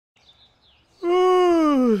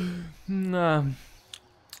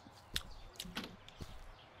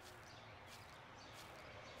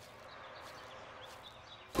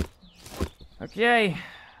Okay,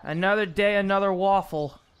 another day, another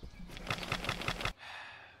waffle.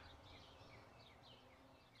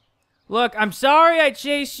 Look, I'm sorry I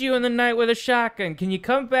chased you in the night with a shotgun. Can you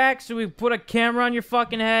come back so we put a camera on your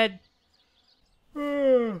fucking head?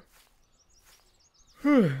 Okay.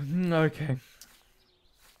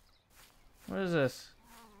 What is this?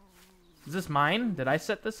 Is this mine? Did I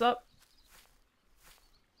set this up?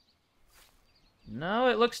 No,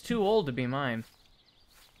 it looks too old to be mine.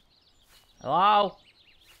 Hello?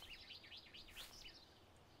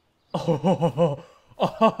 Oh,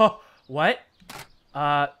 what?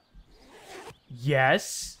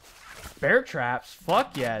 Yes. Bear traps.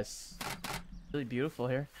 Fuck yes. Really beautiful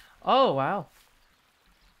here. Oh, wow.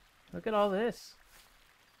 Look at all this.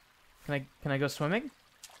 Can I go swimming?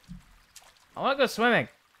 I want to go swimming.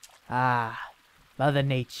 Ah, Mother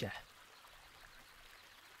Nature.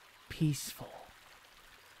 Peaceful.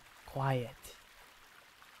 Quiet.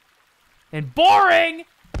 And boring!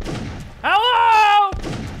 Hello!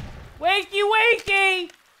 Wakey, wakey!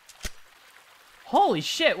 Holy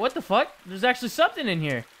shit, what the fuck? There's actually something in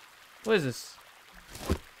here. What is this?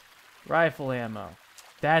 Rifle ammo.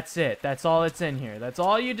 That's it. That's all that's in here. That's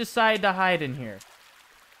all you decide to hide in here.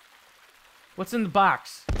 What's in the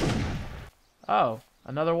box? Oh,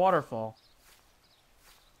 another waterfall.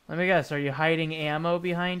 Let me guess, are you hiding ammo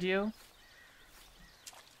behind you?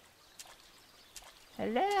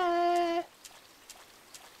 Hello?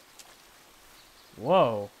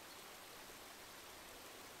 Whoa.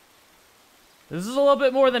 This is a little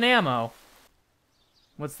bit more than ammo.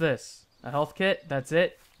 What's this? A health kit? That's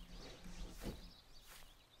it?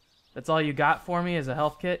 That's all you got for me is a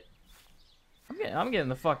health kit? I'm getting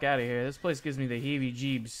the fuck out of here. This place gives me the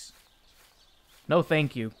heebie-jeebs. No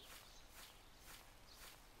thank you.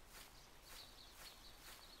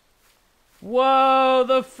 Whoa,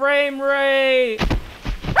 the frame rate!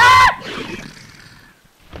 Ah!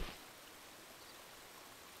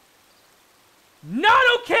 Not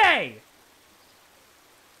okay!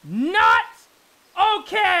 Not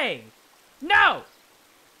okay! No!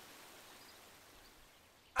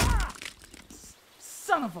 Ah!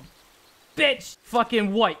 Son of a bitch!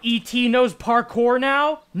 Fucking what? E.T. knows parkour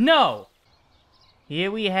now? No! Here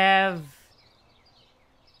we have...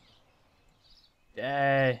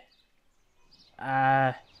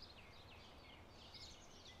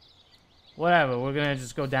 whatever, we're gonna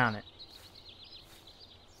just go down it.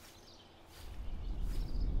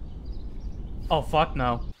 Oh, fuck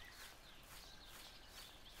no.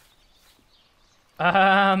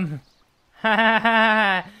 Uh-huh.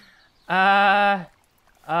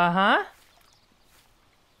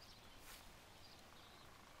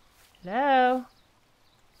 Hello?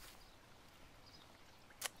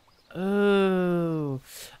 Ooh.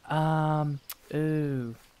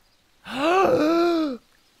 Ooh.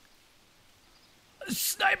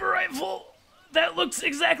 Sniper rifle! That looks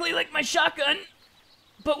exactly like my shotgun,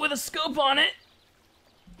 but with a scope on it.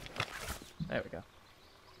 There we go.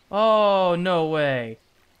 Oh, no way.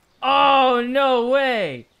 Oh, no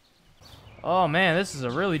way! Oh, man, this is a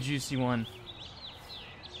really juicy one.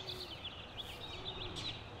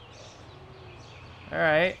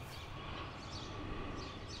 Alright.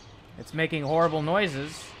 It's making horrible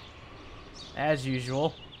noises. As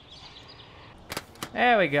usual.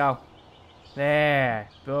 There we go. There.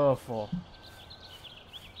 Beautiful.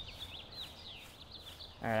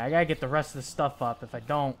 Alright, I gotta get the rest of the stuff up. If I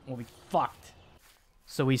don't, we'll be fucked.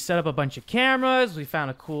 So we set up a bunch of cameras. We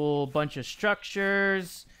found a cool bunch of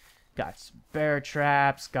structures. Got some bear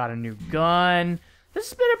traps. Got a new gun. This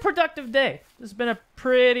has been a productive day. This has been a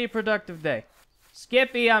pretty productive day.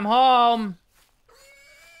 Skippy, I'm home.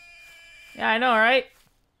 Yeah, I know, right?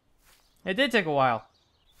 It did take a while.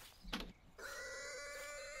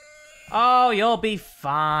 Oh, you'll be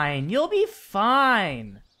fine. You'll be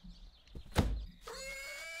fine.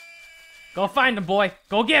 Go find him, boy.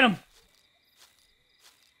 Go get him.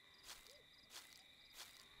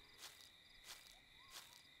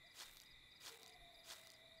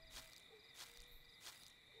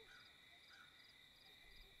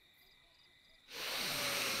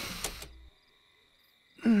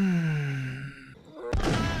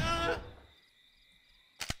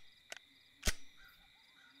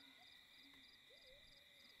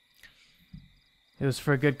 It was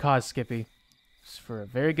for a good cause, Skippy. It was for a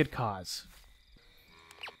very good cause.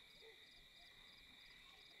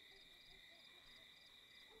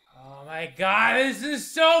 Oh my god, this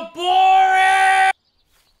is so boring!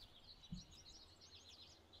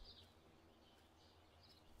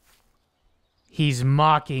 He's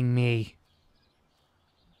mocking me.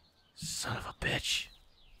 Son of a bitch.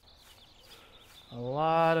 A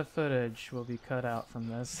lot of footage will be cut out from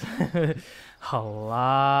this. A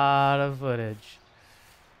lot of footage.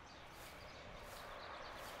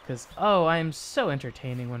 Because, oh, I am so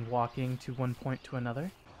entertaining when walking to one point to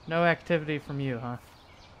another. No activity from you, huh?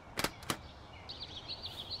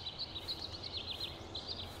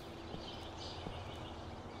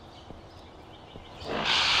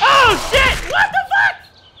 Oh, shit! What the fuck?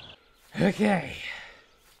 Okay.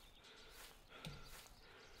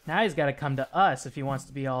 Now he's got to come to us if he wants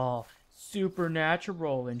to be all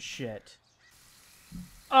supernatural and shit.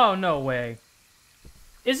 Oh, no way.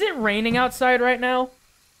 Is it raining outside right now?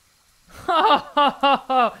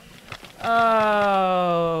 Oh.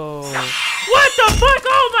 What the fuck?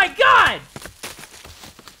 Oh my god!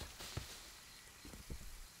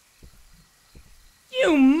 You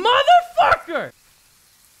motherfucker!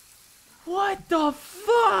 What the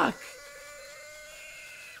fuck?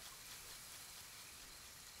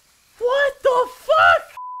 What the fuck?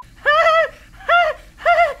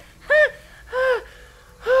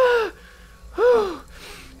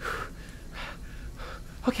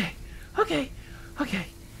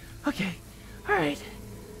 Okay. All right.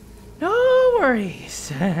 No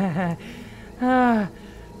worries. No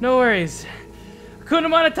worries. Hakuna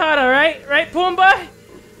Matata, right? Right, Pumbaa?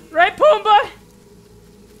 Right, Pumbaa?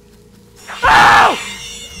 Oh!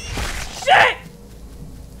 Shit!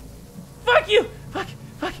 Fuck you! Fuck!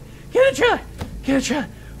 Get in the trailer! Get in the trailer!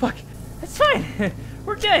 Fuck! That's fine.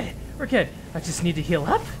 We're good. I just need to heal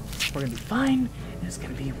up. We're gonna be fine. And it's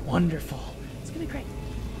gonna be wonderful. It's gonna be great.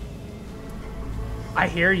 I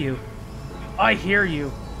hear you.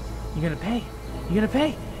 You gonna pay? You gotta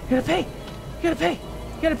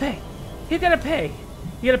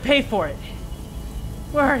pay for it.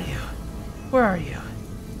 Where are you?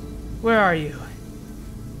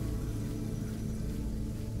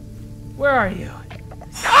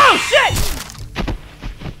 Oh shit!